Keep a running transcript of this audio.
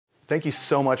Thank you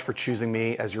so much for choosing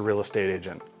me as your real estate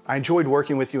agent. I enjoyed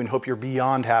working with you and hope you're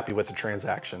beyond happy with the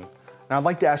transaction. Now I'd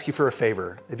like to ask you for a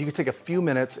favor. If you could take a few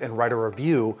minutes and write a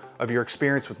review of your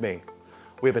experience with me.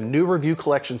 We have a new review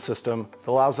collection system that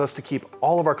allows us to keep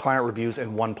all of our client reviews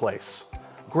in one place.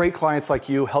 Great clients like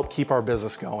you help keep our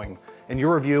business going, and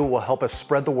your review will help us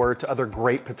spread the word to other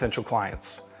great potential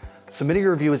clients. Submitting a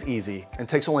review is easy and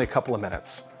takes only a couple of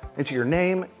minutes. Enter your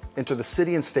name, enter the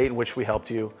city and state in which we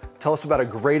helped you, tell us about a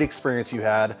great experience you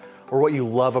had or what you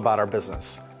love about our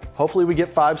business. Hopefully we get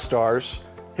 5 stars,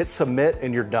 hit submit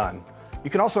and you're done. You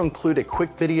can also include a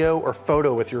quick video or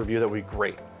photo with your review. That would be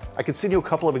great. I can send you a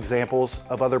couple of examples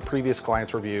of other previous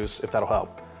clients' reviews if that'll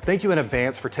help. Thank you in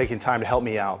advance for taking time to help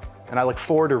me out, and I look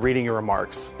forward to reading your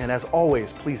remarks. And as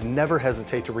always, please never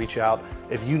hesitate to reach out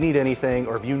if you need anything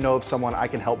or if you know of someone I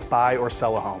can help buy or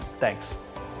sell a home. Thanks.